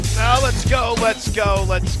Let's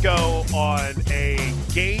go on a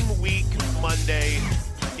game week Monday.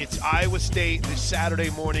 It's Iowa State this Saturday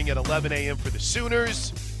morning at 11 a.m. for the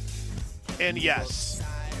Sooners. And yes,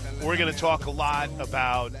 we're going to talk a lot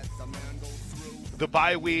about the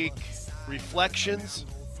bye week reflections,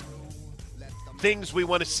 things we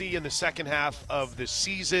want to see in the second half of the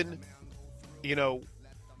season,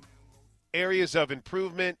 areas of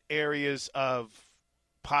improvement, areas of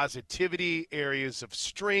positivity, areas of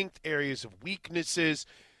strength, areas of weaknesses.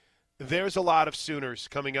 There's a lot of Sooners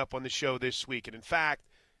coming up on the show this week. And in fact,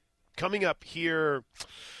 coming up here,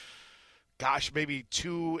 maybe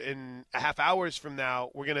 2.5 hours from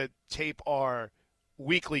now, we're going to tape our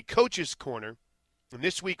weekly Coaches Corner. And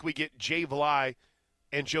this week we get Jay Valai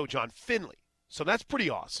and Joe John Finley. So that's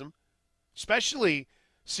pretty awesome, especially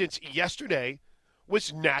since yesterday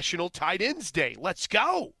was National Tight Ends Day. Let's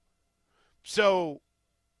go. So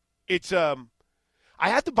it's I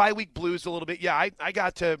had the bye week blues a little bit. Yeah, I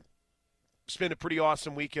got to spend a pretty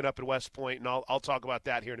awesome weekend up at West Point, and I'll talk about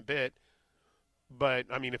that here in a bit. But,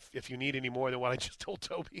 I mean, if you need any more than what I just told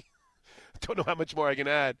Toby, I don't know how much more I can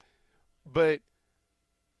add. But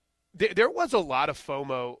there was a lot of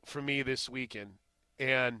FOMO for me this weekend,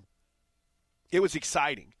 and it was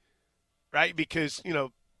exciting, right? Because,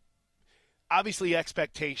 obviously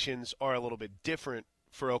expectations are a little bit different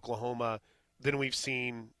for Oklahoma than we've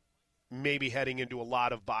seen maybe heading into a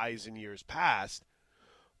lot of buys in years past.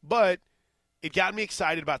 But it got me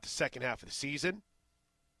excited about the second half of the season.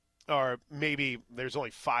 Or maybe there's only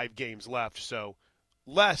 5 games left, so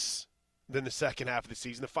less than the second half of the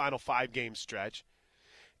season, the final 5-game stretch.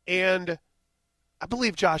 And I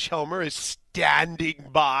believe Josh Helmer is standing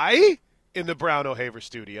by in the Brown O'Haver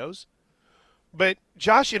studios. But,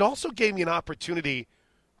 Josh, it also gave me an opportunity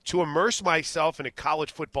to immerse myself in a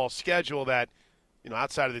college football schedule that,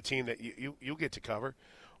 outside of the team that you get to cover,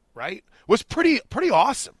 right, was pretty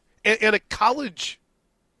awesome. And a college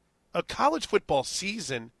football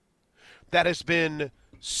season that has been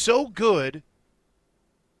so good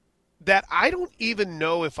that I don't even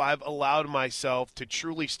know if I've allowed myself to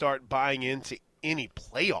truly start buying into any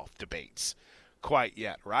playoff debates quite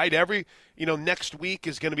yet, right? Next week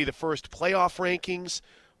is going to be the first playoff rankings,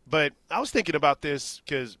 but I was thinking about this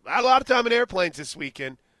because I had a lot of time in airplanes this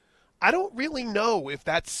weekend. I don't really know if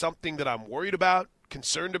that's something that I'm worried about,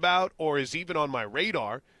 concerned about, or is even on my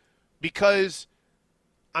radar because,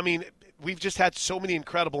 we've just had so many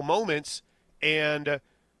incredible moments and,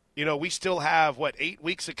 we still have, 8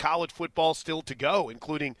 weeks of college football still to go,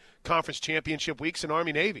 including conference championship weeks in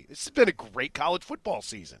Army-Navy. This has been a great college football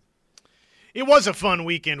season. It was a fun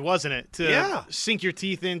weekend, wasn't it, to sink your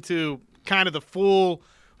teeth into kind of the full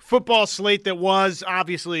football slate that was.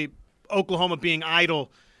 Obviously, Oklahoma being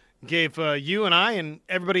idle gave you and I and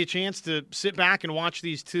everybody a chance to sit back and watch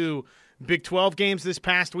these 2 Big 12 games this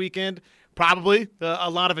past weekend. Probably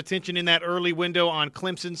a lot of attention in that early window on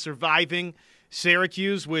Clemson surviving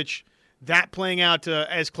Syracuse, which that playing out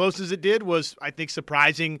as close as it did was, I think,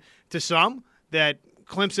 surprising to some, that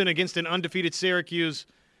Clemson against an undefeated Syracuse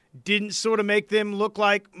didn't sort of make them look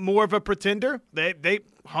like more of a pretender. They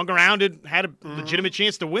hung around and had a legitimate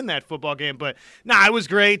chance to win that football game. But, it was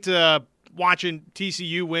great watching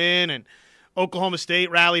TCU win and Oklahoma State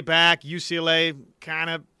rally back. UCLA kind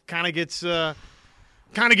of gets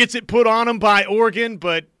it put on them by Oregon,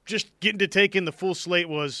 but just getting to take in the full slate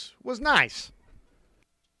was nice.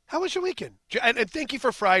 How was your weekend? And thank you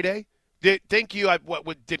for Friday. Did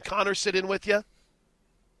Connor sit in with you?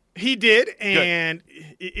 He did, and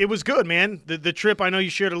it was good, man. The trip, I know you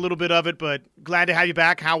shared a little bit of it, but glad to have you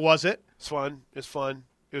back. How was it? It's fun.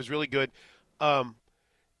 It was really good.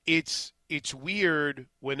 It's weird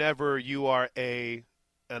whenever you are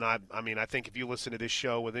I think if you listen to this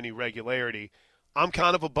show with any regularity, I'm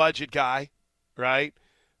kind of a budget guy, right?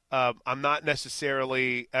 I'm not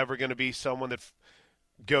necessarily ever going to be someone that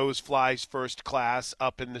flies first class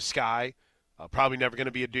up in the sky. Probably never going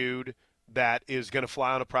to be a dude that is going to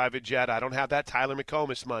fly on a private jet. I don't have that Tyler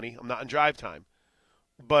McComas money. I'm not in drive time.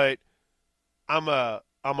 But I'm a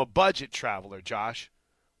budget traveler, Josh,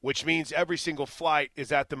 which means every single flight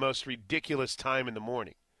is at the most ridiculous time in the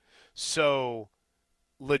morning. So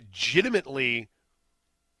legitimately,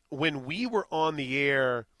 when we were on the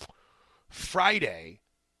air Friday,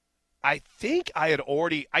 I think I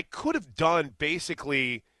could have done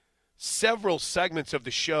basically several segments of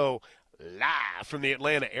the show live from the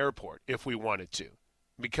Atlanta airport if we wanted to,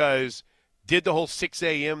 because did the whole 6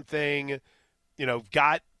 a.m. thing,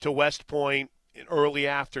 got to West Point in early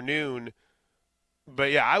afternoon.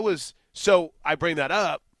 But yeah, I bring that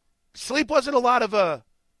up. Sleep wasn't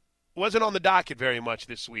on the docket very much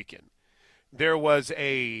this weekend. There was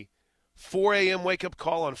a 4 a.m. wake-up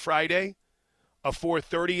call on Friday, a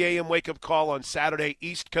 4:30 a.m. wake-up call on Saturday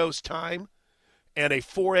East Coast time, and a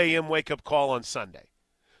 4 a.m. wake-up call on Sunday.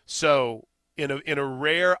 So in a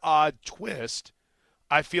rare, odd twist,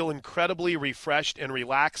 I feel incredibly refreshed and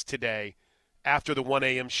relaxed today after the 1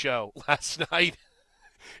 a.m. show last night.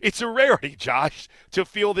 It's a rarity, Josh, to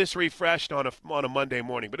feel this refreshed on a Monday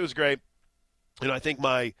morning, but it was great. I think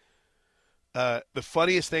the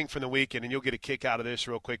funniest thing from the weekend, and you'll get a kick out of this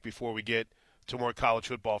real quick before we get to more college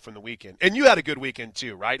football from the weekend. And you had a good weekend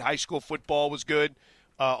too, right? High school football was good.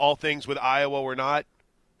 All things with Iowa were not.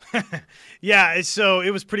 Yeah, so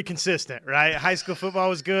it was pretty consistent, right? High school football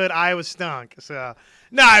was good. Iowa stunk. So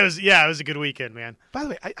no, it was a good weekend, man. By the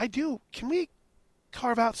way, I do. Can we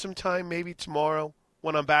carve out some time maybe tomorrow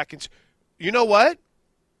when I'm back? You know what?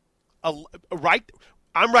 I'm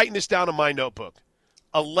writing this down on my notebook.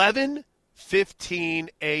 11:15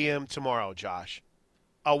 a.m. tomorrow, Josh.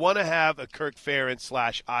 I want to have a Kirk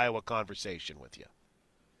Ferentz / Iowa conversation with you.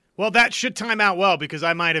 Well, that should time out well because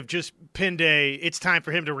I might have just pinned it's time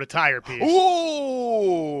for him to retire piece.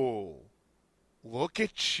 Ooh, look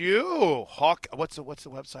at you. What's the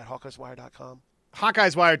website? HawkeyesWire.com?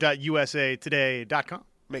 HawkeyesWire.usatoday.com.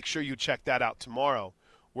 Make sure you check that out tomorrow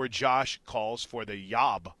where Josh calls for the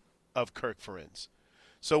yob of Kirk Ferentz.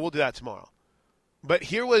 So we'll do that tomorrow. But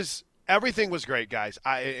everything was great, guys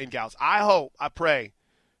and gals. I pray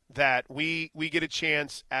that we get a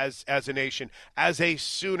chance as a nation, as a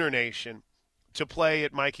Sooner nation, to play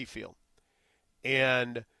at Mikey Field.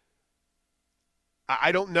 And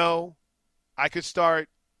I don't know. I could start,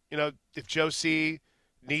 if Joe C.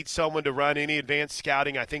 needs someone to run any advanced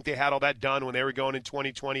scouting. I think they had all that done when they were going in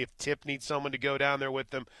 2020. If Tip needs someone to go down there with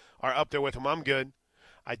them or up there with them, I'm good.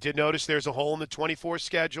 I did notice there's a hole in the 24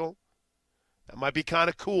 schedule. That might be kind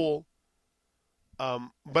of cool.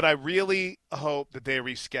 But I really hope that they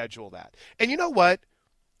reschedule that. And you know what?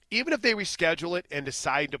 Even if they reschedule it and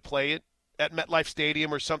decide to play it at MetLife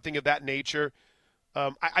Stadium or something of that nature,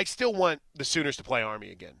 I still want the Sooners to play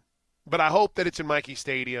Army again. But I hope that it's in Mikey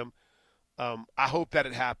Stadium. I hope that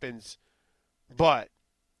it happens. But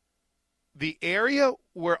the area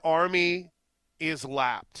where Army is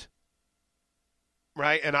lapped,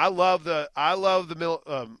 right? And I love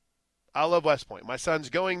West Point. My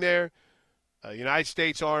son's going there. United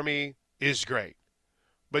States Army is great.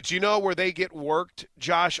 But you know where they get worked,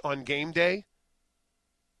 Josh, on game day?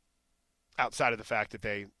 Outside of the fact that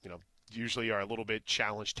they, usually are a little bit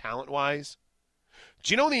challenged talent-wise.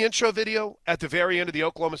 Do you know in the intro video, at the very end of the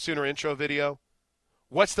Oklahoma Sooner intro video,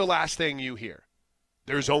 what's the last thing you hear?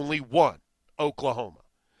 There's only one Oklahoma.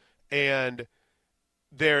 And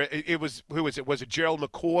who was it? Was it Gerald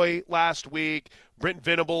McCoy last week? Brent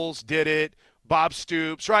Venables did it. Bob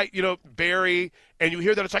Stoops, right? Barry, and you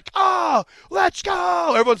hear that it's like, let's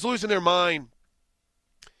go. Everyone's losing their mind.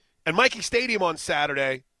 And Mikey Stadium on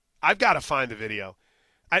Saturday, I've got to find the video.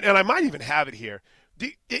 And I might even have it here.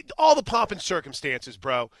 All the pomp and circumstances,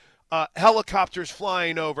 bro. Helicopters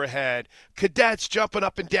flying overhead, cadets jumping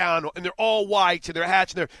up and down, and they're all white and their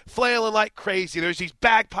hats, and they're flailing like crazy. There's these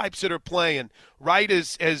bagpipes that are playing, right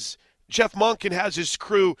as Jeff Monken has his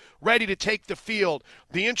crew ready to take the field.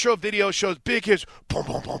 The intro video shows big hits, boom,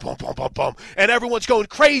 boom, boom, boom, boom, boom, boom, and everyone's going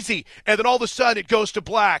crazy. And then all of a sudden it goes to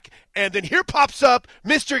black. And then here pops up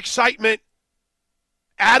Mr. Excitement,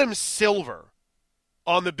 Adam Silver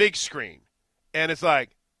on the big screen. And it's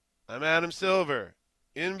like, I'm Adam Silver,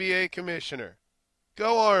 NBA commissioner.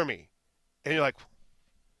 Go Army. And you're like,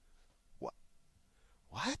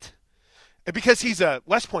 what? And because he's a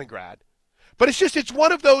West Point grad. But it's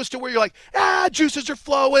one of those to where you're like, juices are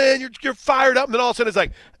flowing, you're fired up, and then all of a sudden it's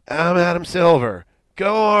like, I'm Adam Silver,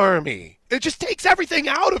 go Army. It just takes everything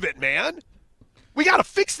out of it, man. We got to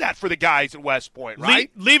fix that for the guys at West Point,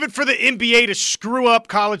 right? Leave it for the NBA to screw up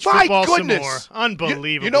college football some more.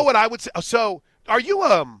 Unbelievable. You know what I would say? So, are you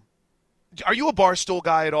a Barstool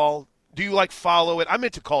guy at all? Do you follow it? I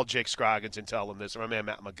meant to call Jake Scroggins and tell him this, or my man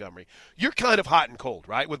Matt Montgomery. You're kind of hot and cold,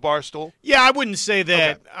 right, with Barstool? Yeah, I wouldn't say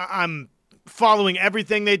that I'm following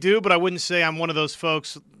everything they do, but I wouldn't say I'm one of those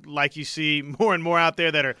folks like you see more and more out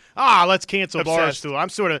there that are, let's cancel obsessed. Barstool. I'm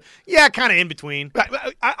sort of, kind of in between.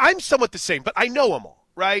 I'm somewhat the same, but I know them all,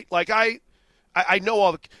 right? I know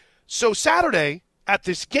all the – so Saturday at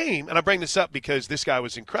this game, and I bring this up because this guy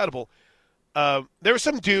was incredible, there was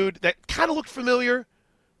some dude that kind of looked familiar,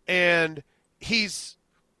 and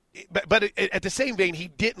but at the same vein, he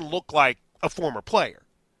didn't look like a former player.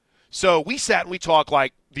 So we sat and we talked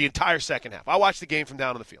the entire second half. I watched the game from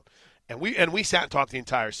down on the field, and we sat and talked the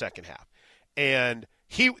entire second half. And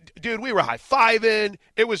we were high-fiving.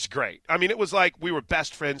 It was great. I mean, it was like we were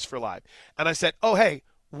best friends for life. And I said, oh, hey,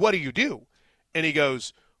 what do you do? And he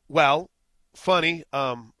goes, well, funny,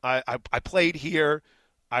 I played here.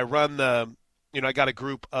 I run I got a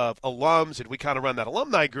group of alums, and we kind of run that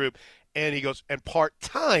alumni group. And he goes, and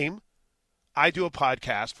part-time, I do a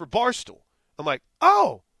podcast for Barstool. I'm like,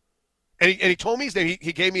 oh. And he told me his name.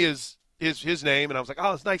 He gave me his name, and I was like,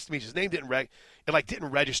 oh, it's nice to meet you. His name didn't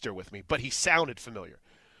register with me, but he sounded familiar.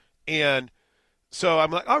 And so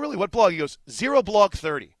I'm like, oh, really? What blog? He goes, Zero Blog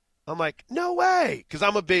 30. I'm like, no way, because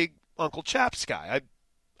I'm a big Uncle Chaps guy.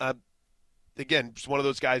 Again, just one of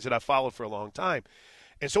those guys that I've followed for a long time.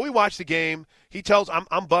 And so we watched the game. He tells, I'm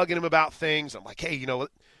bugging him about things. I'm like, hey,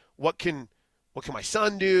 what can my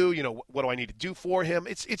son do? What do I need to do for him?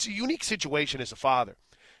 It's a unique situation as a father.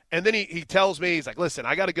 And then he tells me, he's like, listen,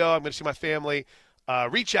 I got to go. I'm going to see my family.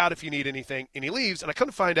 Reach out if you need anything. And he leaves. And I come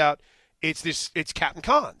to find out it's Captain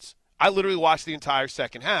Cons. I literally watched the entire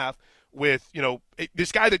second half with,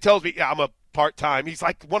 this guy that tells me, yeah, I'm a part-time. He's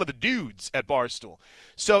like one of the dudes at Barstool.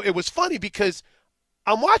 So it was funny because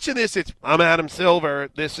I'm watching this. I'm Adam Silver.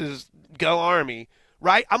 This is Go Army,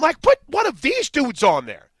 right? I'm like, put one of these dudes on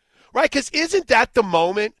there, right? Because isn't that the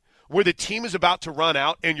moment where the team is about to run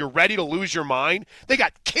out and you're ready to lose your mind? They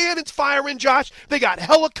got cannons firing, Josh. They got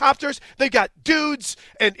helicopters. They got dudes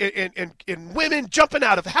and women jumping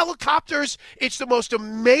out of helicopters. It's the most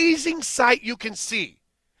amazing sight you can see.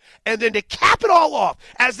 And then to cap it all off,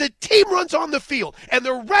 as the team runs on the field and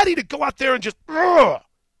they're ready to go out there and just,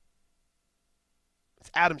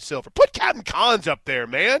 it's Adam Silver. Put Captain Cons up there,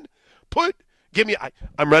 man.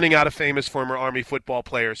 I'm running out of famous former Army football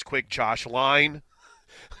players. Quick, Josh, line.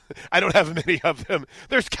 I don't have many of them.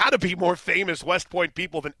 There's got to be more famous West Point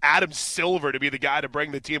people than Adam Silver to be the guy to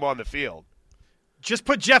bring the team on the field. Just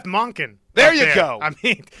put Jeff Monken. There you go. I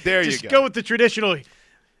mean, there you just go with the traditional.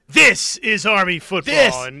 This is Army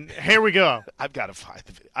football, and here we go. I've got to find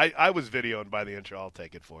the video. I was videoing by the intro. I'll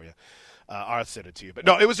take it for you. I'll send it to you. But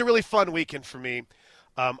no, it was a really fun weekend for me.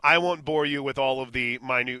 I won't bore you with all of the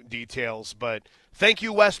minute details, but thank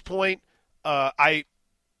you, West Point. There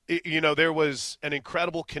was an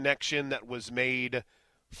incredible connection that was made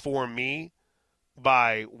for me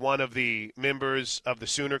by one of the members of the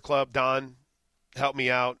Sooner Club. Don helped me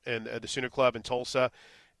out, and the Sooner Club in Tulsa,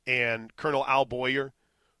 and Colonel Al Boyer,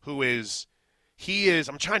 he's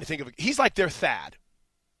like their Thad.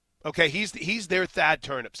 Okay, he's their Thad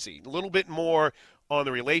Turnipseed. A little bit more on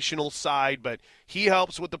the relational side, but he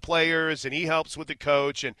helps with the players and he helps with the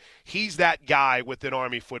coach, and he's that guy within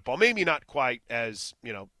Army football. Maybe not quite as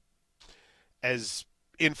as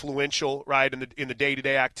influential, right, in the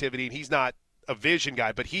day-to-day activity. And he's not a vision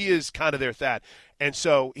guy, but he is kind of their Thad. And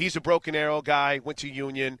so he's a Broken Arrow guy. Went to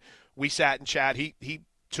Union. We sat and chat. He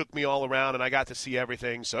took me all around, and I got to see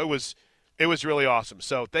everything. So it was really awesome.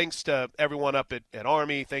 So thanks to everyone up at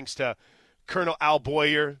Army. Thanks to Colonel Al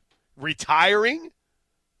Boyer retiring.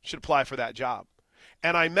 Should apply for that job.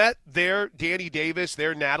 And I met their Danny Davis,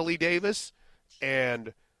 their Natalie Davis,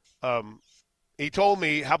 and he told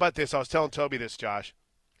me, how about this? I was telling Toby this, Josh.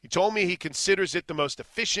 He told me he considers it the most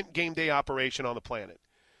efficient game day operation on the planet.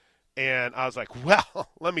 And I was like, well,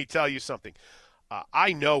 let me tell you something.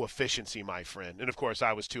 I know efficiency, my friend. And, of course,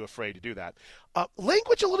 I was too afraid to do that.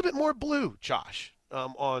 Language a little bit more blue, Josh,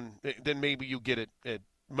 than maybe you get at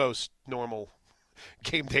most normal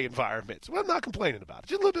game day environments. Well, I'm not complaining about it.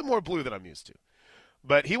 Just a little bit more blue than I'm used to.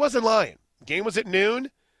 But he wasn't lying. Game was at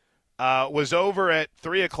noon, was over at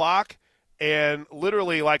 3 o'clock, and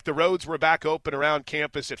literally, like, the roads were back open around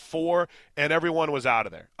campus at 4, and everyone was out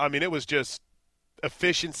of there. I mean, it was just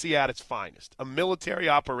efficiency at its finest. A military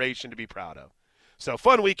operation to be proud of. So,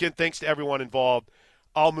 fun weekend. Thanks to everyone involved.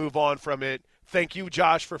 I'll move on from it. Thank you,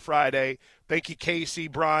 Josh, for Friday. Thank you, Casey,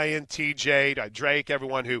 Brian, TJ, Drake,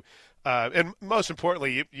 everyone who and most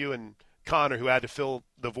importantly, you and Connor, who had to fill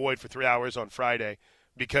the void for 3 hours on Friday,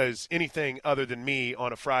 because anything other than me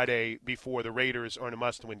on a Friday before the Raiders are in a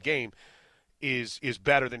must-win game is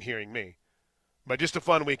better than hearing me. But just a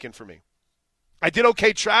fun weekend for me. I did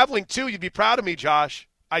okay traveling, too. You'd be proud of me, Josh.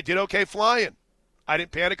 I did okay flying. I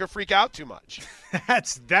didn't panic or freak out too much.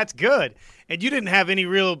 That's good. And you didn't have any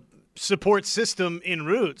real support system en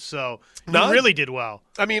route, so None. You really did well.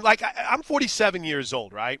 I mean, like, I'm 47 years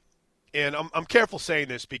old, right? And I'm careful saying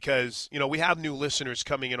this because, we have new listeners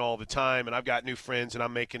coming in all the time, and I've got new friends, and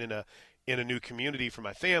I'm making in a new community for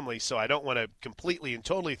my family, so I don't want to completely and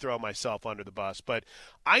totally throw myself under the bus. But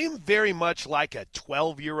I am very much like a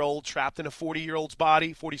 12-year-old trapped in a 40-year-old's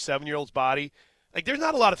body, 47-year-old's body. Like, there's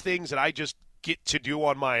not a lot of things that I just get to do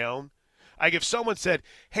on my own. Like, if someone said,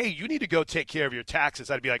 hey, you need to go take care of your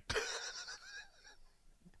taxes, I'd be like,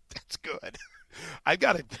 that's good. I've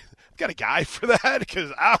got a guy for that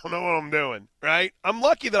because I don't know what I'm doing, right? I'm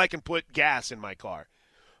lucky that I can put gas in my car.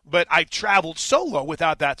 But I've traveled solo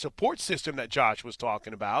without that support system that Josh was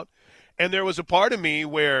talking about. And there was a part of me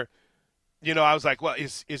where, I was like, well,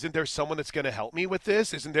 isn't there someone that's going to help me with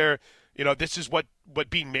this? Isn't there, this is what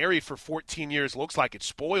being married for 14 years looks like. It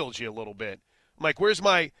spoils you a little bit. I'm like, where's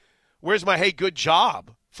my, hey, good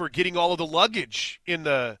job for getting all of the luggage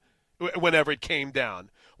whenever it came down?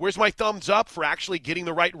 Where's my thumbs up for actually getting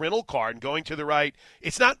the right rental car and going to the right?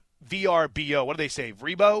 It's not VRBO. What do they say?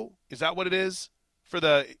 Vrbo? Is that what it is?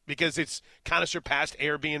 Because it's kind of surpassed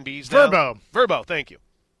Airbnbs now. Vrbo, thank you.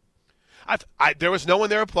 There was no one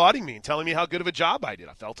there applauding me and telling me how good of a job I did.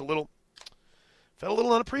 I felt a little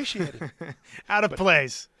unappreciated. Out of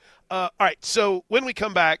place. All right, so when we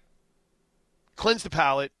come back, cleanse the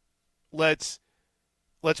palate. Let's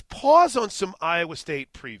pause on some Iowa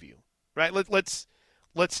State preview, right? Let's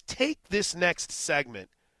take this next segment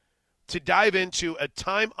to dive into a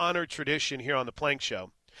time-honored tradition here on the Plank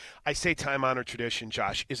Show. I say time-honored tradition,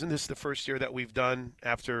 Josh. Isn't this the first year that we've done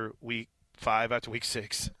after week 5, after week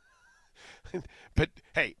 6? But,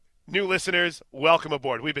 hey, new listeners, welcome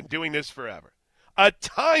aboard. We've been doing this forever. A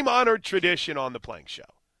time-honored tradition on the Plank Show.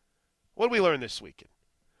 What did we learn this weekend?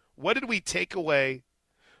 What did we take away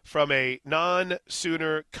from a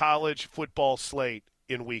non-Sooner college football slate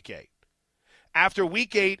in week 8? After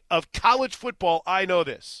week 8 of college football, I know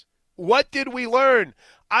this. What did we learn?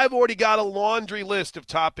 I've already got a laundry list of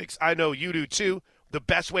topics. I know you do too. The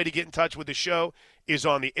best way to get in touch with the show is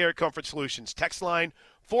on the Air Comfort Solutions text line,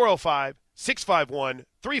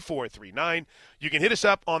 405-651-3439. You can hit us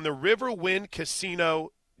up on the Riverwind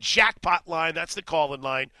Casino jackpot line. That's the call-in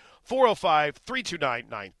line,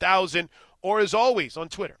 405-329-9000. Or as always on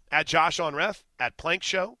Twitter, at JoshOnRef, at Plank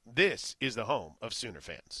Show. This is the home of Sooner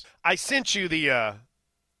fans. I sent you the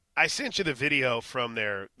video from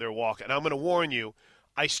their walk, and I'm going to warn you,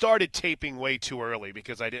 I started taping way too early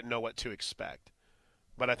because I didn't know what to expect.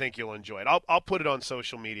 But I think you'll enjoy it. I'll put it on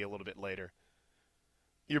social media a little bit later.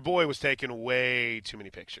 Your boy was taking way too many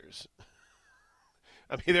pictures.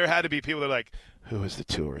 I mean, there had to be people that are like, who is the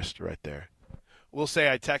tourist right there? We'll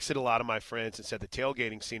say I texted a lot of my friends and said the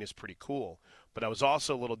tailgating scene is pretty cool. But I was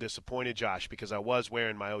also a little disappointed, Josh, because I was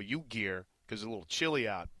wearing my OU gear because it's a little chilly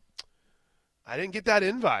out. I didn't get that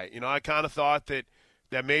invite. I kind of thought that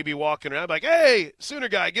maybe walking around like, hey, Sooner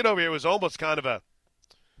guy, get over here. It was almost kind of there's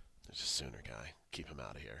a Sooner guy. Keep him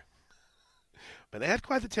out of here. But they had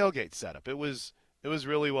quite the tailgate setup. It was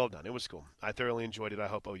really well done. It was cool. I thoroughly enjoyed it. I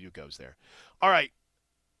hope OU goes there. All right,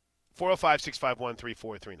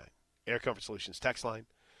 405-651-3439. Air Comfort Solutions text line.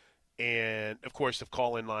 And, of course, the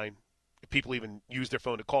call-in line. If people even use their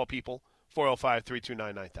phone to call people,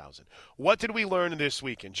 405-329-9000. What did we learn this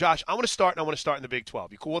weekend? Josh, I want to start in the Big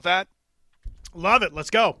 12. You cool with that? Love it. Let's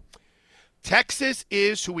go. Texas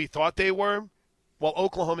is who we thought they were, while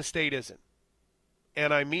Oklahoma State isn't.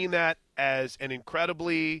 And I mean that as an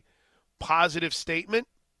incredibly positive statement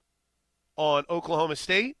on Oklahoma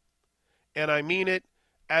State, and I mean it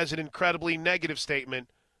as an incredibly negative statement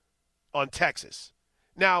on Texas.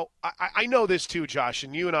 Now, I know this too, Josh,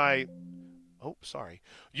 and you and I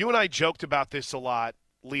joked about this a lot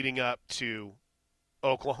leading up to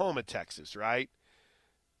Oklahoma, Texas, right?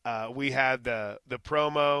 We had the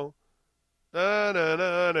promo,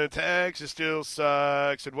 Texas still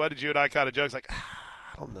sucks, and what did you and I kind of joke, like,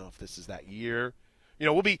 I don't know if this is that year.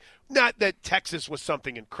 We'll be, not that Texas was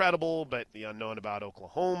something incredible, but the unknown about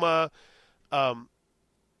Oklahoma.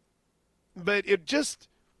 But it just,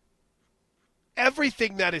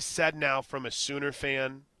 everything that is said now from a Sooner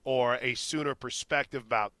fan or a Sooner perspective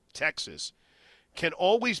about Texas can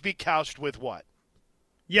always be couched with what?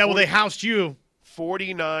 Yeah, well, they housed you.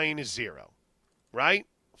 49-0, right?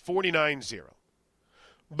 49-0.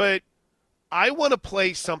 But I want to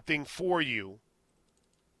play something for you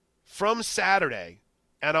from Saturday,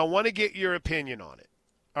 and I want to get your opinion on it.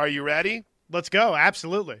 Are you ready? Let's go.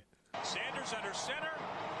 Absolutely. Sanders under center,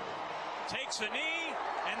 takes a knee,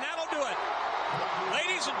 and that'll do it.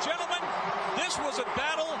 Ladies and gentlemen, this was a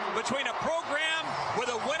battle between a program with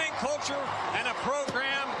a winning culture and a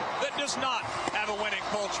program that does not have a winning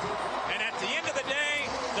culture. And at the end of the day,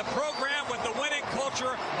 the program with the winning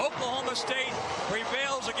culture, Oklahoma State,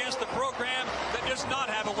 prevails against the program that does not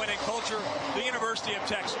have a winning culture, the University of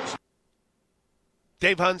Texas.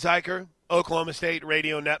 Dave Hunziker, Oklahoma State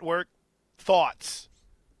Radio Network. Thoughts?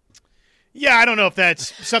 Yeah, I don't know if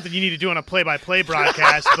that's something you need to do on a play-by-play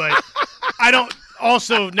broadcast, but I don't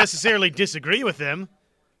also necessarily disagree with him.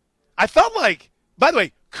 I felt like, by the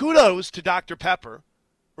way, kudos to Dr. Pepper,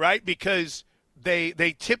 right? Because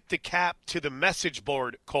they tipped the cap to the message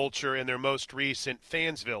board culture in their most recent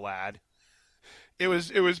Fansville ad. It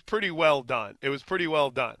was pretty well done. It was pretty well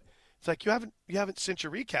done. It's like, you haven't sent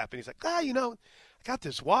your recap. And he's like, I got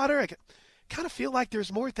this water. I kind of feel like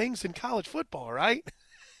there's more things in college football, right?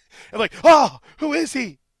 I'm like, oh, who is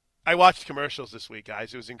he? I watched commercials this week,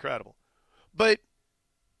 guys. It was incredible. But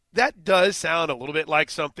that does sound a little bit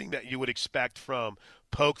like something that you would expect from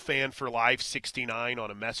Poke Fan for Life 69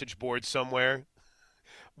 on a message board somewhere.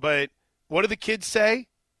 But what do the kids say?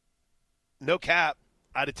 No cap.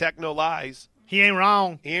 I detect no lies. He ain't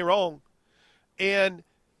wrong. He ain't wrong. And,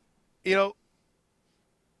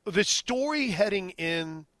 the story heading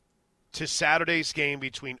in to Saturday's game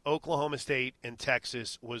between Oklahoma State and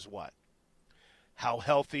Texas was what? How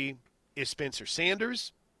healthy is Spencer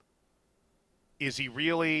Sanders? Is he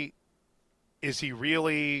really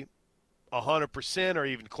 100% or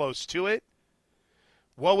even close to it?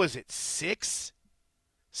 What was it, six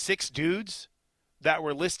dudes that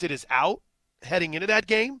were listed as out heading into that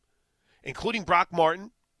game, including Brock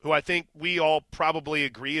Martin, who I think we all probably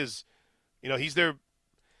agree is, he's their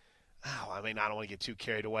 – I don't want to get too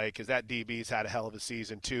carried away because that DB's had a hell of a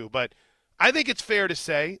season too. But I think it's fair to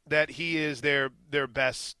say that he is their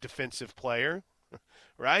best defensive player,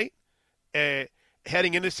 right?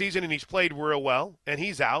 Heading into the season, and he's played real well, and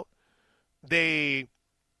he's out. They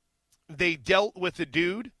dealt with the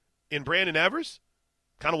dude in Brandon Evers,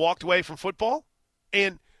 kind of walked away from football.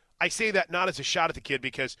 And I say that not as a shot at the kid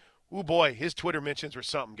because, oh boy, his Twitter mentions were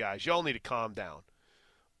something, guys. Y'all need to calm down.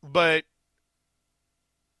 But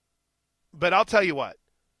I'll tell you what.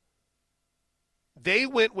 They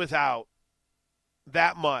went without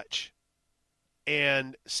that much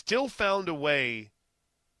and still found a way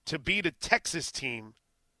to beat a Texas team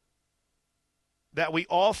that we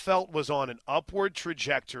all felt was on an upward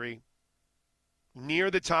trajectory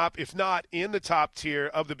near the top, if not in the top tier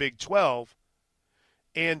of the Big 12,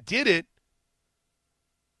 and did it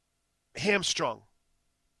hamstrung.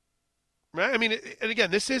 Right? I mean, and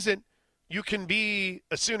again, this isn't, you can be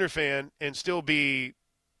a Sooner fan and still be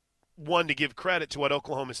one to give credit to what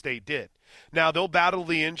Oklahoma State did. Now, they'll battle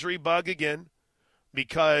the injury bug again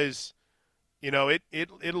because,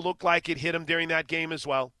 it looked like it hit them during that game as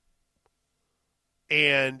well.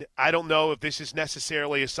 And I don't know if this is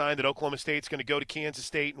necessarily a sign that Oklahoma State's going to go to Kansas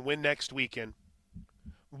State and win next weekend.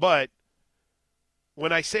 But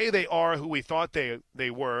when I say they are who we thought they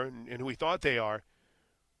were and who we thought they are,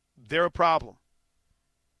 they're a problem.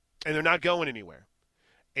 And they're not going anywhere.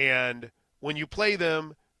 And when you play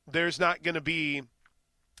them, there's not going to be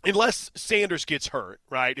 – unless Sanders gets hurt,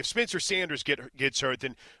 right? If Spencer Sanders gets hurt,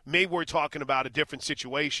 then maybe we're talking about a different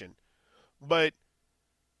situation. But,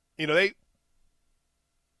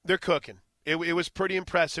 they're cooking. It was pretty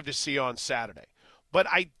impressive to see on Saturday. But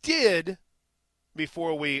I did,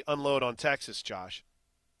 before we unload on Texas, Josh,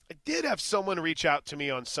 I did have someone reach out to me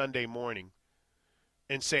on Sunday morning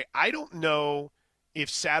and say, I don't know if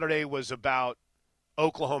Saturday was about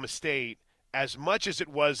Oklahoma State as much as it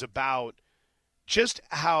was about just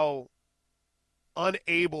how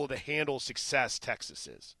unable to handle success Texas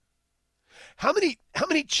is. How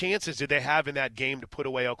many chances did they have in that game to put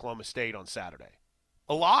away Oklahoma State on Saturday?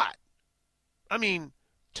 A lot. I mean,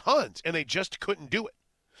 tons, and they just couldn't do it.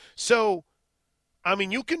 So,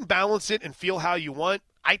 you can balance it and feel how you want.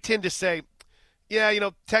 I tend to say,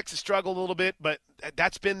 Texas struggled a little bit, but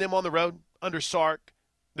that's been them on the road under Sark.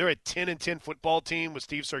 They're a 10-10 football team with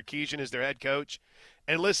Steve Sarkisian as their head coach.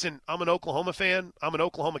 And listen, I'm an Oklahoma fan. I'm an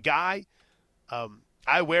Oklahoma guy.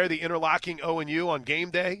 I wear the interlocking O&U on game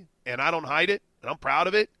day, and I don't hide it, and I'm proud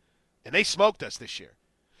of it. And they smoked us this year.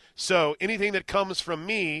 So anything that comes from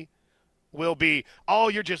me will be, oh,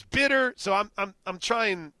 you're just bitter. So I'm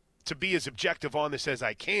trying to be as objective on this as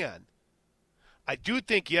I can. I do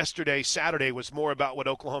think Saturday, was more about what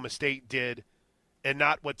Oklahoma State did and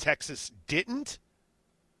not what Texas didn't.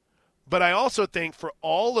 But I also think for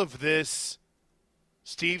all of this,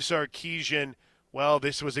 Steve Sarkisian, well,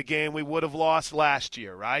 this was a game we would have lost last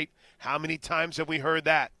year, right? How many times have we heard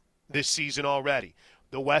that this season already?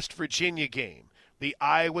 The West Virginia game, the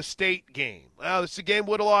Iowa State game. Well, this is a game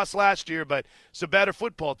we would have lost last year, but it's a better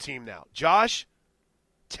football team now. Josh,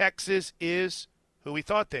 Texas is who we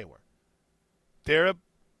thought they were. They're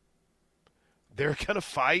going to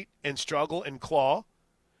fight and struggle and claw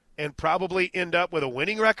and probably end up with a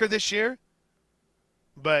winning record this year,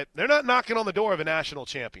 but they're not knocking on the door of a national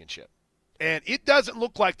championship. And it doesn't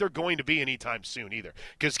look like they're going to be anytime soon either.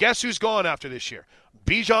 Because guess who's gone after this year?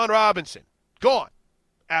 Bijan Robinson, gone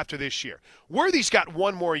after this year. Worthy's got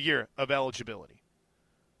one more year of eligibility.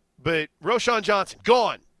 But Roschon Johnson,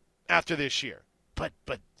 gone after this year. But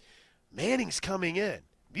Manning's coming in.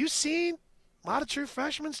 Have you seen a lot of true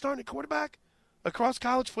freshmen starting at quarterback across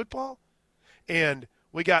college football? And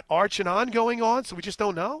we got Arch and On going on, so we just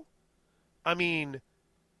don't know? I mean,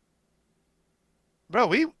 bro,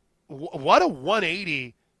 what a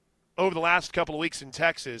 180 over the last couple of weeks in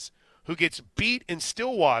Texas, who gets beat in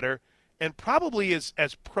Stillwater and probably is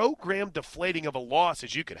as program deflating of a loss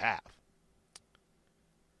as you could have.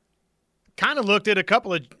 Kind of looked at a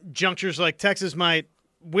couple of junctures like Texas might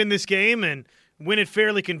win this game and win it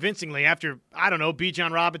fairly convincingly after, I don't know,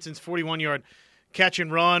 Bijan Robinson's 41-yard catch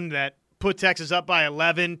and run that put Texas up by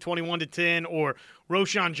 11, 21-10, or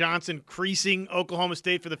Roschon Johnson creasing Oklahoma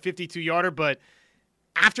State for the 52-yarder. But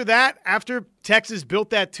after that, after Texas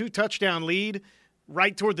built that 2-touchdown lead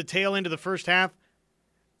right toward the tail end of the first half,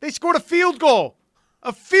 they scored a field goal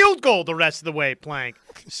the rest of the way, Plank.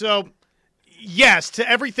 So, yes, to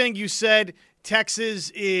everything you said,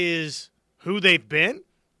 Texas is who they've been.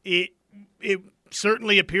 It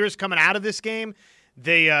certainly appears coming out of this game.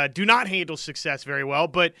 They do not handle success very well,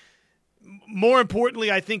 but more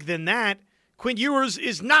importantly, I think than that, Quinn Ewers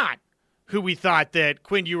is not who we thought that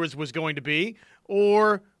Quinn Ewers was going to be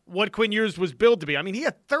or what Quinn Ewers was billed to be. I mean, he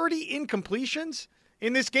had 30 incompletions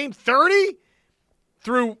in this game, 30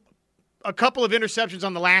 through a couple of interceptions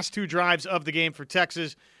on the last two drives of the game for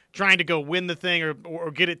Texas, trying to go win the thing or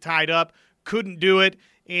get it tied up. Couldn't do it,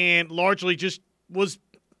 and largely just was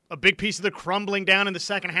a big piece of the crumbling down in the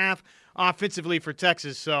second half offensively for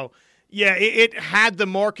Texas. So, yeah, it had the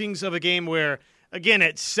markings of a game where, again,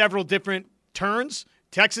 at several different turns,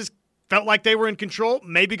 Texas felt like they were in control,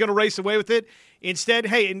 maybe going to race away with it. Instead,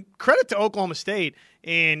 hey, and credit to Oklahoma State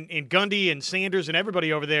and Gundy and Sanders and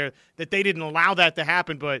everybody over there that they didn't allow that to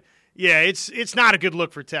happen. But, yeah, it's not a good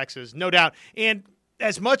look for Texas, no doubt. And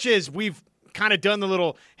as much as we've kind of done the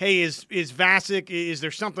little, hey, is Vasek, is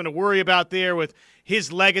there something to worry about there with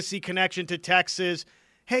his legacy connection to Texas?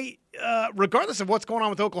 Hey, regardless of what's going on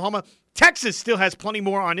with Oklahoma, Texas still has plenty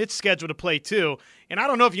more on its schedule to play too. And I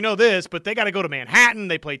don't know if you know this, but they got to go to Manhattan.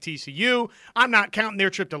 They play TCU. I'm not counting their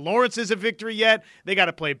trip to Lawrence as a victory yet. They got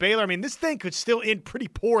to play Baylor. I mean, this thing could still end pretty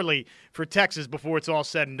poorly for Texas before it's all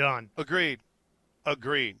said and done. Agreed.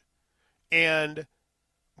 And,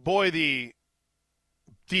 boy, the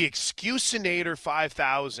Excusinator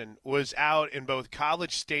 5000 was out in both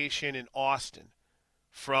College Station and Austin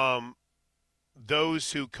from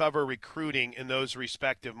those who cover recruiting in those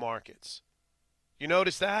respective markets. You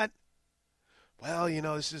notice that? Well,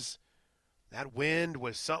 that wind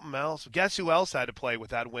was something else. Guess who else had to play with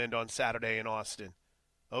that wind on Saturday in Austin?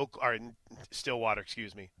 In Stillwater,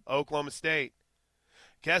 Oklahoma State.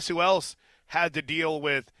 Guess who else had to deal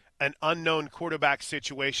with an unknown quarterback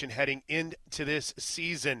situation heading into this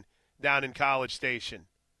season down in College Station?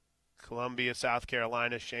 Columbia, South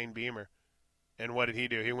Carolina, Shane Beamer. And what did he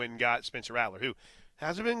do? He went and got Spencer Rattler, who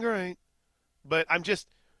hasn't been great. But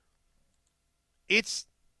it's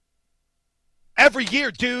every year,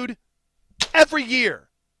 dude. Every year.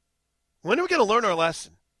 When are we going to learn our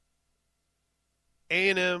lesson?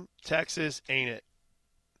 A&M, Texas, ain't it?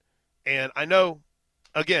 And I know,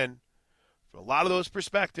 again, from a lot of those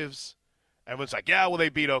perspectives, everyone's like, yeah, well, they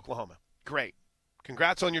beat Oklahoma. Great.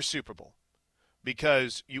 Congrats on your Super Bowl.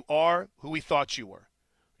 Because you are who we thought you were.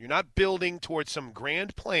 You're not building towards some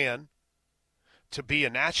grand plan to be a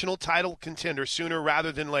national title contender sooner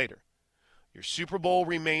rather than later. Your Super Bowl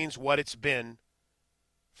remains what it's been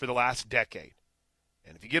for the last decade.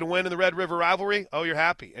 And if you get a win in the Red River rivalry, oh, you're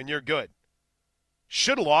happy and you're good.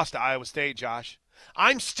 Should have lost to Iowa State, Josh.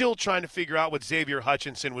 I'm still trying to figure out what Xavier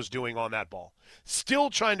Hutchinson was doing on that ball. Still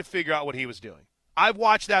trying to figure out what he was doing. I've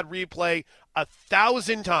watched that replay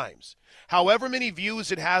 1,000 times. However many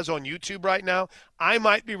views it has on YouTube right now, I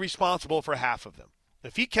might be responsible for half of them.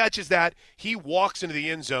 If he catches that, he walks into the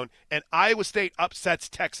end zone, and Iowa State upsets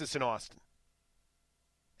Texas and Austin.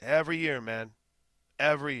 Every year, man.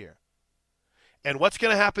 Every year. And what's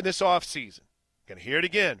going to happen this offseason? Going to hear it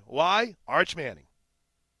again. Why? Arch Manning.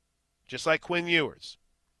 Just like Quinn Ewers.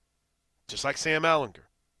 Just like Sam Ehlinger.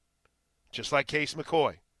 Just like Case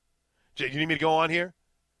McCoy. You need me to go on here?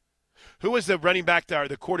 Who was the running back there,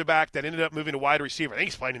 the quarterback that ended up moving to wide receiver? I think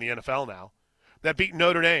he's playing in the NFL now. That beat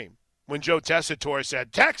Notre Dame when Joe Tessitore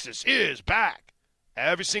said, Texas is back.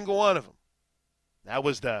 Every single one of them. That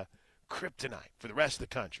was the kryptonite for the rest of the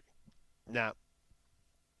country. Now,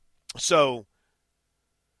 so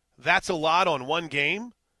that's a lot on one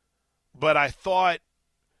game, but I thought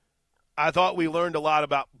we learned a lot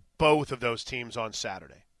about both of those teams on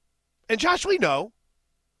Saturday. And, Josh, we know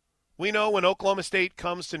when Oklahoma State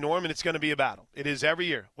comes to Norman, it's going to be a battle. It is every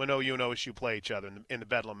year when OU and OSU play each other in the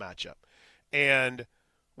Bedlam matchup. And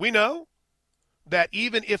we know that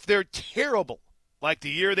even if they're terrible, like the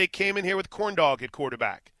year they came in here with Corndog at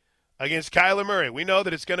quarterback against Kyler Murray, we know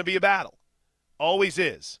that it's going to be a battle. Always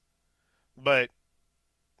is. But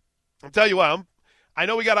I'll tell you what, I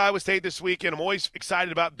know we got Iowa State this weekend. I'm always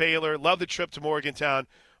excited about Baylor. Love the trip to Morgantown.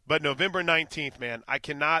 But November 19th, man, I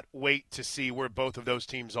cannot wait to see where both of those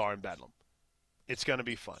teams are in Bedlam. It's going to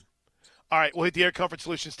be fun. All right, we'll hit the Air Comfort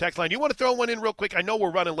Solutions text line. You want to throw one in real quick? I know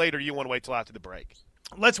we're running late, or you want to wait till after the break?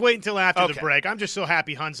 Let's wait until after the break. I'm just so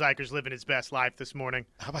happy Hunziker's living his best life this morning.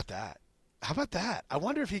 How about that? I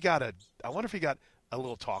wonder if he got a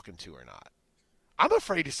little talking to or not. I'm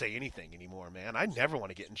afraid to say anything anymore, man. I never want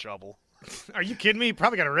to get in trouble. Are you kidding me? He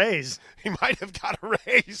probably got a raise. He might have got a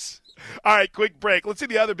raise. All right, quick break. Let's see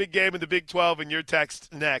the other big game in the Big 12 and your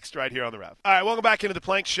text next right here on The Ref. All right, welcome back into the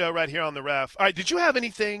Plank Show right here on The Ref. All right, did you have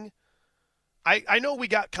anything? I know we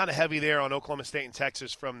got kind of heavy there on Oklahoma State and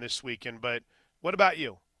Texas from this weekend, but what about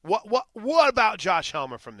you? What about Josh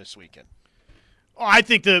Helmer from this weekend? Oh, I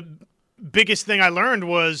think the biggest thing I learned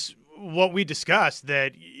was what we discussed,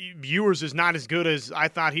 that Ewers is not as good as I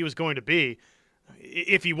thought he was going to be.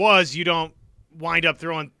 If he was, you don't wind up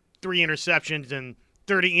throwing 3 interceptions and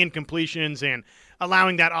 30 incompletions and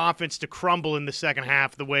allowing that offense to crumble in the second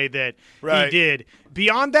half the way that he did.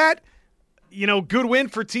 Beyond that, good win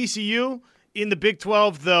for TCU in the Big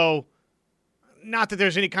 12, though not that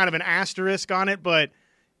there's any kind of an asterisk on it, but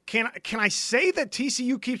can I say that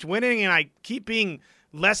TCU keeps winning and I keep being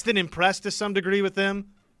less than impressed to some degree with them?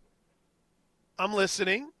 I'm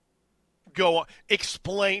listening. Go on.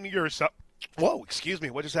 Explain yourself. Whoa, excuse me.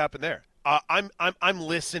 What just happened there? I'm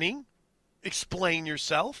listening. Explain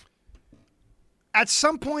yourself. At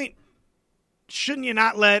some point, shouldn't you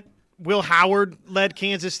not let Will Howard led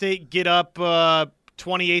Kansas State get up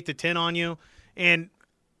 28-10 on you? And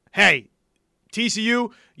hey,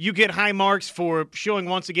 TCU, you get high marks for showing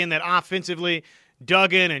once again that offensively,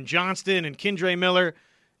 Duggan and Johnston and Kendre Miller,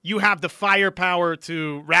 you have the firepower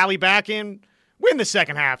to rally back and win the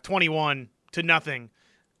second half, 21-0.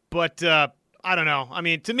 But I don't know. I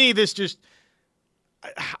mean, to me, this just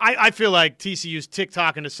I feel like TCU's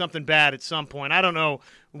tick-tocking to something bad at some point. I don't know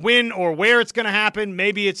when or where it's going to happen.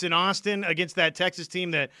 Maybe it's in Austin against that Texas team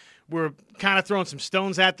that we're kind of throwing some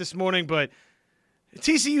stones at this morning. But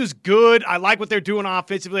TCU's good. I like what they're doing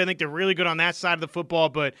offensively. I think they're really good on that side of the football.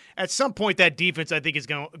 But at some point, that defense, I think, is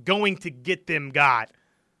going to get them got.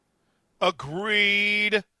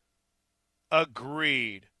 Agreed.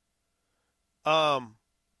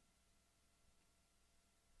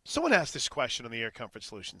 Someone asked this question on the Air Comfort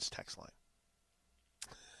Solutions text line.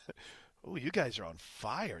 Oh, you guys are on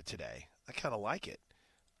fire today. I kind of like it.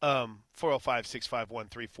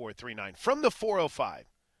 405-651-3439. From the 405,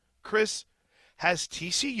 Chris, has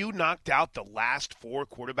TCU knocked out the last 4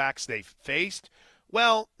 quarterbacks they've faced?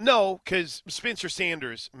 Well, no, because Spencer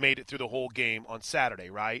Sanders made it through the whole game on Saturday,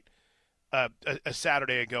 right? A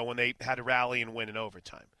Saturday ago when they had to rally and win in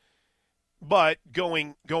overtime. But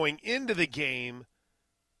going into the game,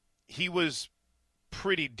 he was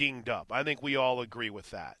pretty dinged up. I think we all agree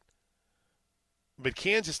with that. But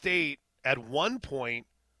Kansas State, at one point,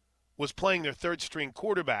 was playing their third-string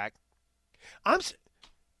quarterback.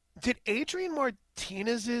 Did Adrian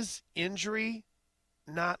Martinez's injury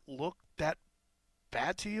not look that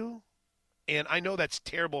bad to you? And I know that's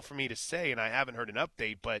terrible for me to say, and I haven't heard an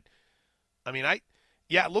update, but, I mean, it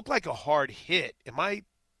looked like a hard hit. And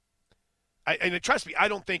trust me, I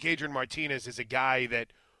don't think Adrian Martinez is a guy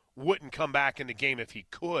that wouldn't come back in the game if he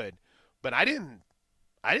could, but I didn't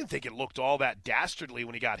think it looked all that dastardly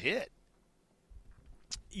when he got hit.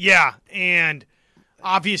 Yeah, and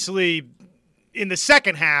obviously in the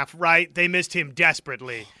second half, right, they missed him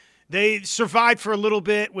desperately. They survived for a little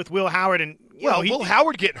bit with Will Howard. And Will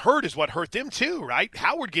Howard getting hurt is what hurt them too, right?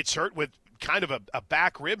 Howard gets hurt with kind of a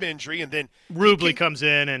back rib injury, and then Rubley comes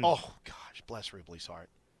in. And oh, gosh, bless Rubley's heart.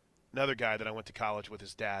 Another guy that I went to college with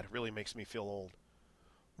his dad. Really makes me feel old.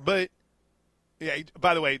 But, yeah,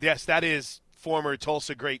 by the way, yes, that is former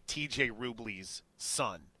Tulsa great T.J. Rubley's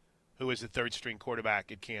son, who is the third-string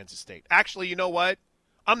quarterback at Kansas State. Actually, you know what?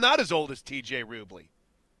 I'm not as old as T.J. Rubley.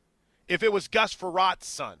 If it was Gus Frerott's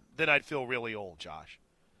son, then I'd feel really old, Josh.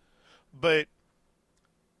 But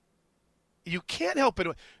you can't help it.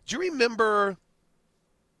 Do you remember,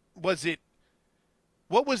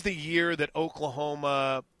 what was the year that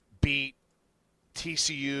Oklahoma beat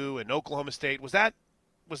TCU and Oklahoma State? Was that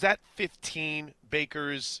 15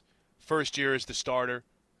 Baker's first year as the starter,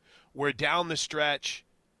 where down the stretch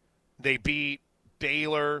they beat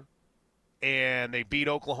Baylor and they beat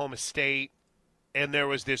Oklahoma State, and there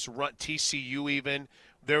was this run, TCU even,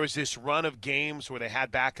 there was this run of games where they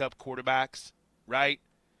had backup quarterbacks, right?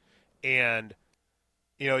 And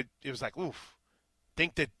it was like, oof.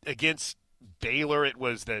 Think that against Baylor, it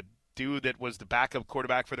was the dude that was the backup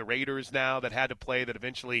quarterback for the Raiders now that had to play that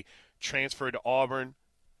eventually transferred to Auburn.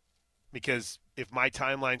 Because if my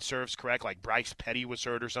timeline serves correct, like Bryce Petty was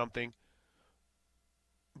hurt or something.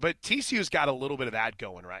 But TCU's got a little bit of that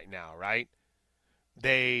going right now, right?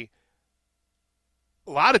 A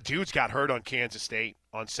lot of dudes got hurt on Kansas State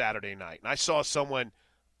on Saturday night. And I saw someone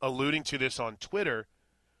alluding to this on Twitter.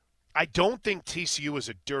 I don't think TCU is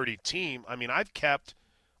a dirty team. I mean, I've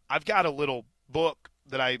got a little book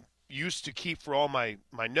that I used to keep for all my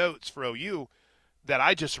notes for OU that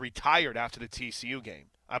I just retired after the TCU game.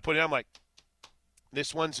 I put it, I'm like,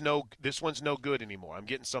 this one's no good anymore. I'm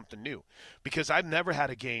getting something new. Because I've never had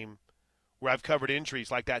a game where I've covered injuries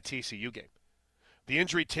like that TCU game. The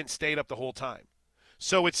injury tent stayed up the whole time.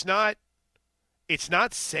 So it's not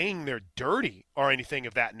saying they're dirty or anything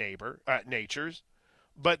of that natures,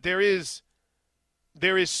 but there is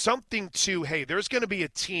something to, hey, there's going to be a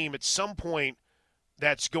team at some point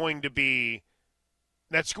that's going to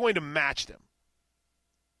match them.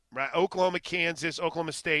 Right? Oklahoma, Kansas,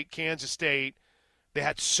 Oklahoma State, Kansas State, they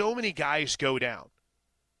had so many guys go down.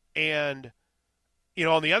 And,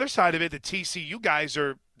 on the other side of it, the TCU guys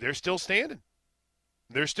they're still standing.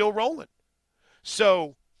 They're still rolling.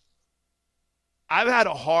 So I've had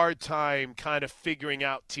a hard time kind of figuring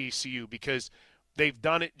out TCU because they've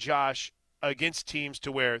done it, Josh, against teams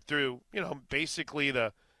to where through, basically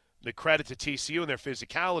the credit to TCU and their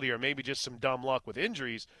physicality or maybe just some dumb luck with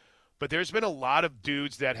injuries. But there's been a lot of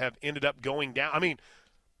dudes that have ended up going down. I mean,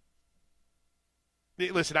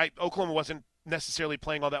 listen, Oklahoma wasn't necessarily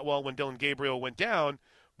playing all that well when Dylan Gabriel went down,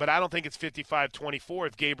 but I don't think it's 55-24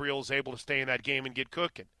 if Gabriel is able to stay in that game and get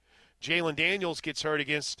cooking. Jalen Daniels gets hurt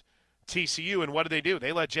against TCU, and what do?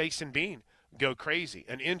 They let Jason Bean go crazy.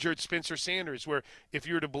 An injured Spencer Sanders, where if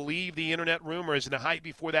you were to believe the internet rumors and the hype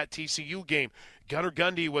before that TCU game, Gunnar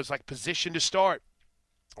Gundy was like positioned to start.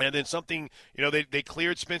 And then something, they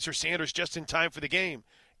cleared Spencer Sanders just in time for the game.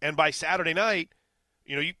 And by Saturday night,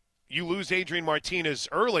 you lose Adrian Martinez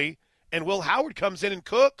early, and Will Howard comes in and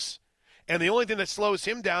cooks. And the only thing that slows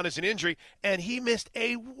him down is an injury. And he missed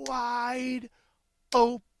a wide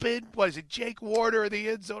open, Jake Warder in the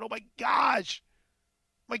end zone? Oh, my gosh.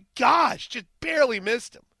 Just barely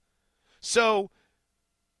missed him. So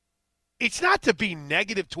it's not to be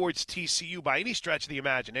negative towards TCU by any stretch of the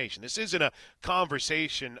imagination. This isn't a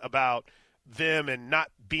conversation about them and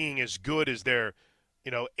not being as good as their,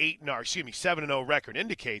 7-0 record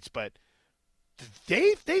indicates, but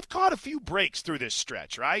they've caught a few breaks through this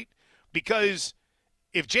stretch, right? Because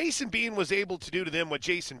if Jason Bean was able to do to them what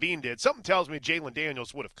Jason Bean did, something tells me Jalen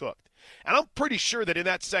Daniels would have cooked. And I'm pretty sure that in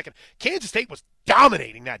that second, Kansas State was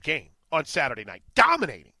dominating that game on Saturday night.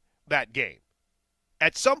 Dominating that game.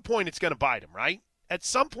 At some point, it's going to bite him, right? At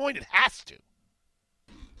some point, it has to.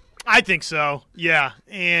 I think so, yeah.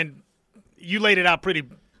 And you laid it out pretty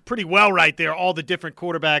well right there, all the different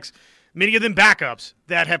quarterbacks, many of them backups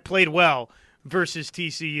that have played well versus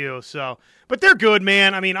TCU. So, but they're good,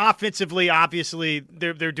 man. I mean, offensively, obviously,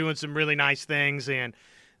 they're doing some really nice things, and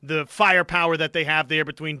the firepower that they have there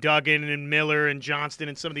between Duggan and Miller and Johnston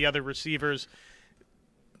and some of the other receivers,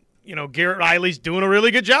 Garrett Riley's doing a really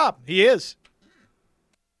good job. He is.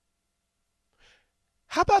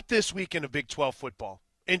 How about this weekend of Big 12 football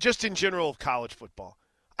and just in general of college football?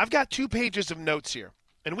 I've got 2 pages of notes here,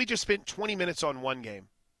 and we just spent 20 minutes on one game.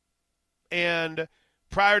 And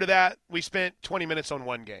prior to that, we spent 20 minutes on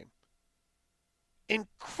one game.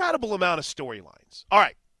 Incredible amount of storylines. All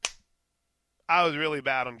right. I was really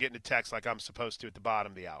bad on getting to text like I'm supposed to at the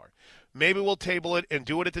bottom of the hour. Maybe we'll table it and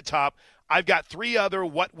do it at the top. I've got 3 other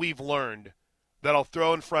what we've learned that I'll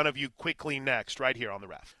throw in front of you quickly next right here on the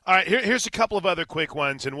Ref. All right, here's a couple of other quick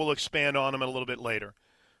ones, and we'll expand on them a little bit later.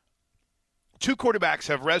 2 quarterbacks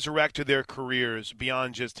have resurrected their careers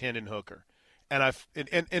beyond just Hendon Hooker.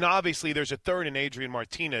 And obviously there's a third in Adrian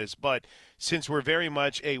Martinez, but since we're very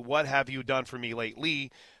much a what have you done for me lately,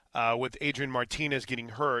 with Adrian Martinez getting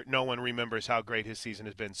hurt, no one remembers how great his season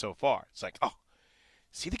has been so far. It's like, oh,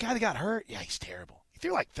 see the guy that got hurt? Yeah, he's terrible. He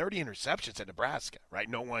threw like 30 interceptions at Nebraska, right?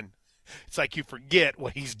 It's like you forget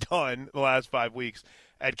what he's done the last 5 weeks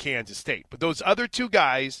at Kansas State. But those other 2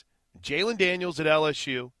 guys, Jalen Daniels at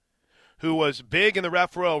LSU, who was big in the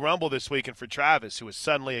Ref Royal Rumble this weekend for Travis, who was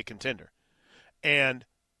suddenly a contender, and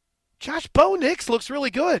Josh Bo Nix looks really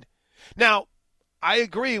good. Now, I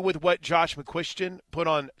agree with what Josh McCuistion put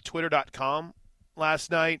on Twitter.com last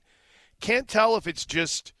night. Can't tell if it's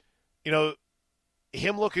just, him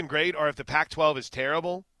looking great or if the Pac-12 is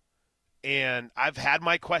terrible. And I've had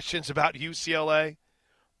my questions about UCLA,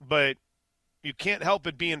 but you can't help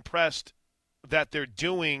but be impressed that they're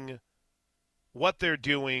doing what they're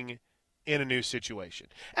doing in a new situation.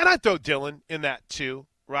 And I throw Dillon in that too,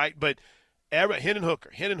 right? But Hendon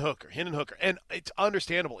Hooker. And it's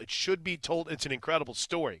understandable. It should be told. It's an incredible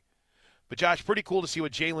story. But, Josh, pretty cool to see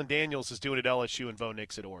what Jalen Daniels is doing at LSU and Bo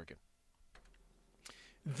Nix at Oregon.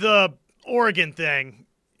 The Oregon thing,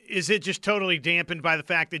 is it just totally dampened by the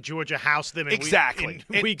fact that Georgia housed them in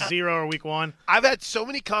week 0 or week 1? I've had so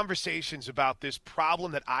many conversations about this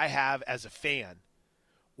problem that I have as a fan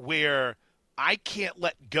where I can't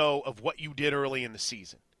let go of what you did early in the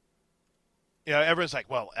season. You know, everyone's like,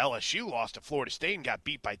 well, LSU lost to Florida State and got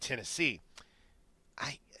beat by Tennessee.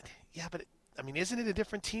 Isn't it a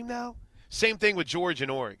different team now? Same thing with Georgia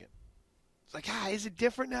and Oregon. It's like, is it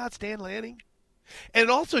different now? It's Dan Lanning. And it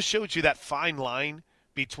also shows you that fine line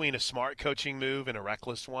between a smart coaching move and a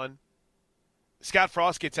reckless one. Scott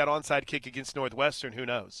Frost gets that onside kick against Northwestern, who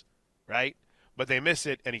knows, right? But they miss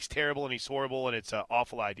it, and he's terrible, and he's horrible, and it's an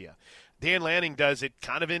awful idea. Dan Lanning does it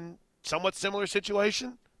kind of in somewhat similar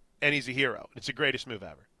situation, and he's a hero. It's the greatest move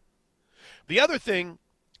ever. The other thing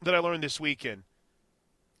that I learned this weekend,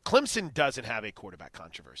 Clemson doesn't have a quarterback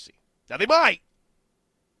controversy. Now, they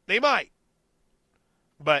might,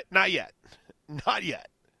 but not yet. Not yet.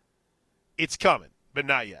 It's coming, but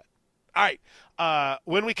not yet. All right,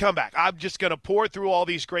 when we come back, I'm just going to pour through all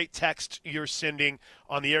these great texts you're sending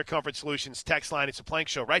on the Air Comfort Solutions text line. It's a Plank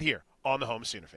Show right here on the Home Sooner Fan.